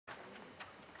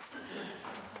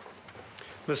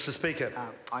Mr Speaker.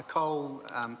 I call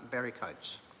Barry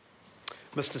Coates.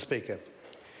 Mr Speaker,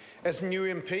 as a new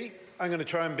MP, I'm going to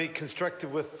try and be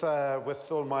constructive with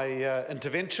all my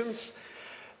interventions,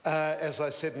 as I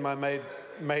said in my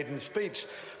maiden speech.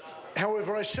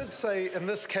 However, I should say in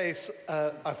this case,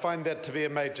 I find that to be a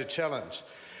major challenge.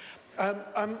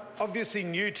 I'm obviously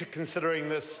new to considering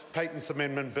this Patents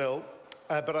Amendment Bill,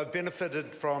 but I've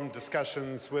benefited from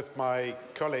discussions with my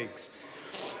colleagues.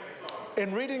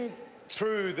 In reading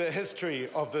through the history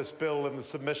of this bill and the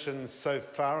submissions so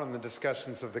far and the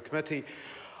discussions of the committee,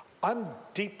 I'm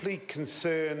deeply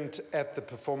concerned at the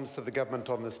performance of the government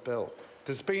on this bill.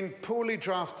 There's been poorly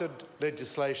drafted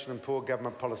legislation and poor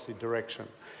government policy direction.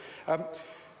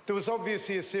 There was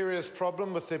obviously a serious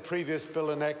problem with the previous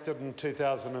bill enacted in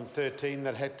 2013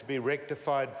 that had to be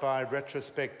rectified by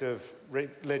retrospective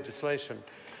legislation.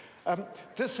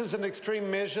 This is an extreme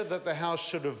measure that the House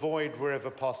should avoid wherever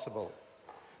possible.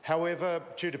 However,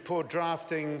 due to poor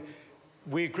drafting,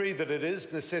 we agree that it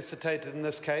is necessitated in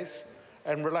this case,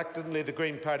 and reluctantly the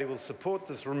Green Party will support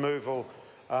this removal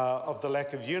of the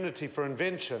lack of unity for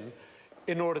invention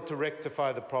in order to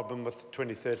rectify the problem with the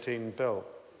 2013 bill.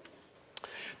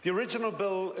 The original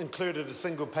bill included a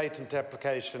single patent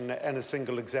application and a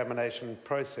single examination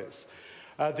process.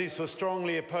 These were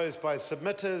strongly opposed by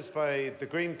submitters, by the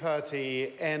Green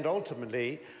Party, and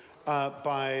ultimately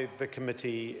by the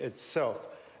committee itself.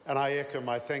 And I echo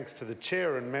my thanks to the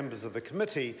Chair and members of the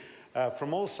committee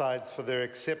from all sides for their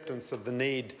acceptance of the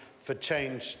need for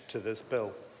change to this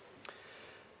bill.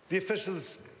 The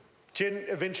officials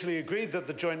eventually agreed that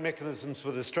the joint mechanisms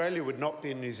with Australia would not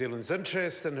be in New Zealand's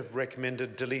interest and have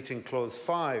recommended deleting Clause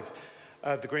 5.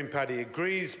 The Green Party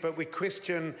agrees, but we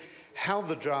question how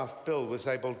the draft bill was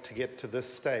able to get to this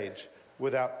stage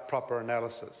without proper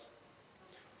analysis.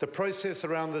 The process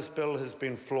around this bill has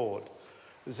been flawed.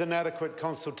 There's inadequate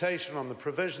consultation on the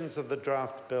provisions of the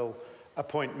draft bill, a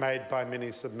point made by many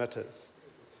submitters.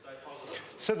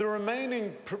 So the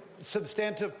remaining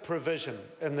substantive provision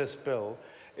in this bill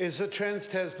is a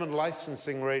Trans-Tasman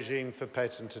licensing regime for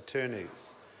patent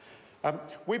attorneys.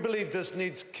 We believe this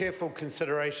needs careful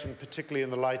consideration, particularly in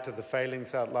the light of the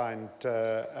failings outlined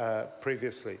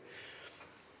previously.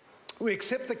 We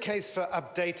accept the case for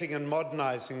updating and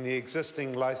modernising the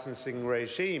existing licensing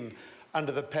regime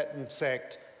under the Patents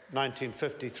Act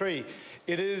 1953.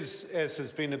 It is, as has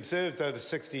been observed, over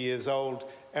 60 years old,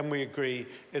 and we agree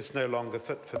it's no longer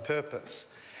fit for purpose.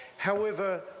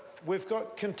 However, we've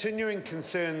got continuing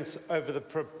concerns over the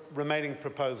remaining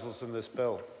proposals in this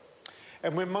bill.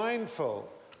 And we're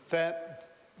mindful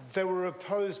that they were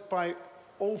opposed by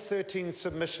all 13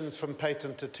 submissions from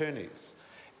patent attorneys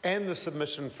and the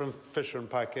submission from Fisher &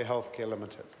 Paykel Healthcare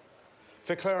Limited.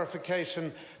 For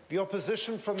clarification, the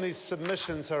opposition from these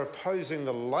submissions are opposing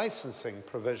the licensing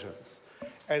provisions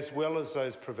as well as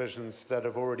those provisions that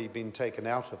have already been taken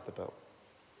out of the bill.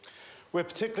 We're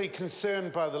particularly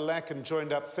concerned by the lack of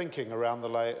joined-up thinking around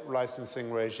the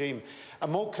licensing regime. A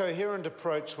more coherent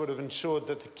approach would have ensured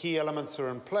that the key elements are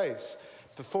in place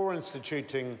before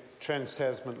instituting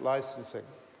Trans-Tasman licensing,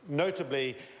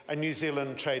 notably a New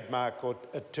Zealand trademark or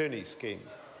attorney scheme,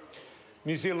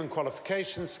 New Zealand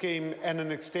qualification scheme, and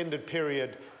an extended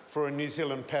period for a New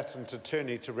Zealand patent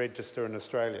attorney to register in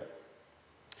Australia.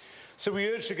 So we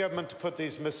urge the government to put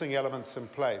these missing elements in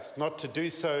place. Not to do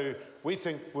so, we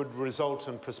think, would result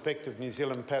in prospective New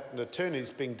Zealand patent attorneys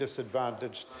being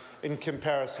disadvantaged in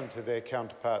comparison to their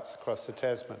counterparts across the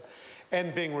Tasman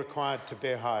and being required to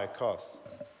bear higher costs.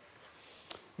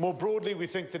 More broadly, we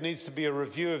think there needs to be a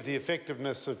review of the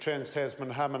effectiveness of Trans-Tasman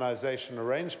harmonisation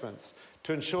arrangements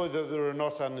to ensure that there are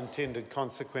not unintended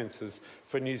consequences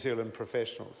for New Zealand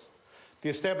professionals. The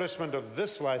establishment of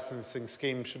this licensing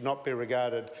scheme should not be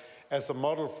regarded as a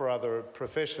model for other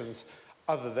professions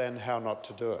other than how not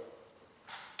to do it.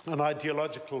 An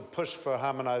ideological push for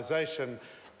harmonisation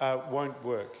won't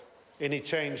work. Any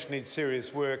change needs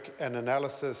serious work and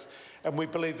analysis, and we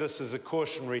believe this is a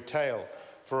cautionary tale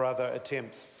for other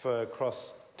attempts for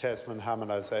cross-Tasman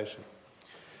harmonisation.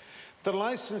 The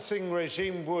licensing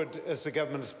regime would, as the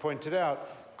government has pointed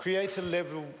out, create a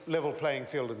level playing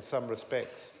field in some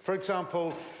respects. For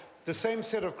example, the same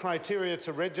set of criteria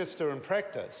to register and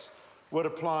practice would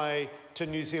apply to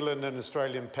New Zealand and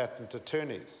Australian patent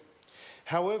attorneys.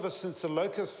 However, since the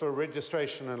locus for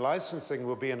registration and licensing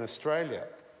will be in Australia,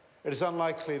 it is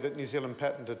likely that New Zealand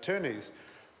patent attorneys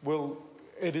will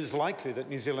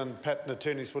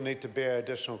need to bear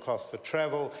additional costs for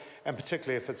travel, and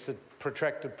particularly if it's a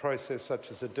protracted process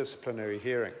such as a disciplinary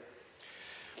hearing.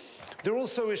 There are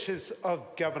also issues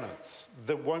of governance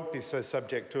that won't be so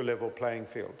subject to a level playing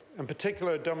field. In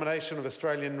particular, a domination of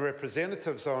Australian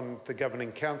representatives on the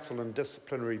Governing Council and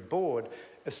Disciplinary Board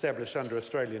established under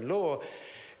Australian law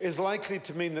is likely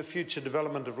to mean that future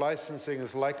development of licensing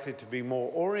is likely to be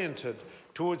more oriented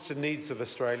towards the needs of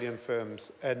Australian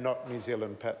firms and not New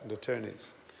Zealand patent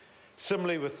attorneys.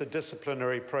 Similarly with the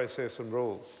disciplinary process and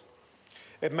rules.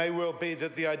 It may well be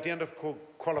that the identical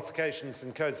qualifications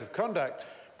and codes of conduct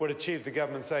would achieve the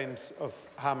government's aims of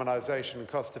harmonisation and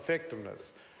cost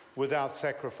effectiveness without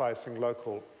sacrificing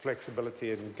local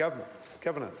flexibility in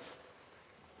governance.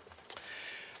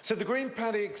 So the Green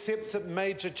Party accepts that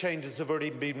major changes have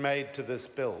already been made to this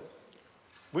bill.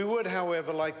 We would,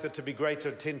 however, like there to be greater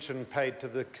attention paid to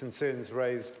the concerns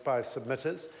raised by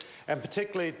submitters, and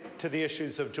particularly to the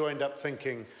issues of joined-up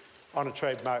thinking on a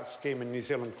trademark scheme and New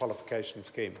Zealand qualification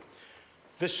scheme.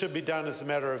 This should be done as a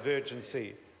matter of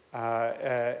urgency,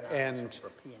 and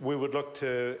we would look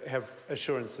to have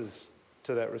assurances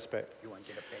to that respect.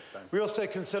 We also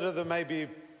consider there may be a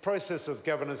process of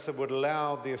governance that would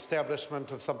allow the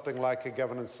establishment of something like a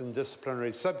governance and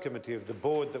disciplinary subcommittee of the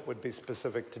board that would be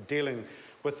specific to dealing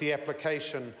with the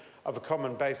application of a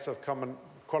common base of common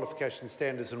qualification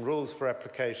standards and rules for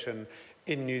application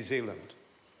in New Zealand.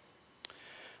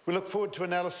 We look forward to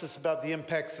analysis about the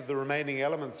impacts of the remaining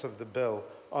elements of the bill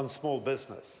on small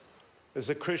business. There's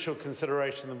a crucial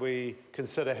consideration that we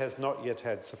consider has not yet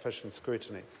had sufficient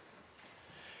scrutiny.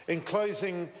 In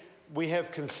closing, we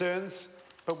have concerns,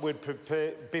 but we'd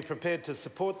be prepared to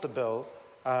support the bill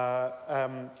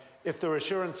if there are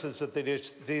assurances that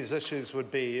these issues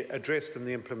would be addressed in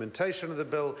the implementation of the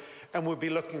bill, and we'll be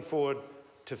looking forward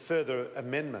to further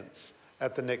amendments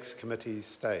at the next committee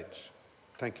stage.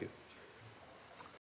 Thank you.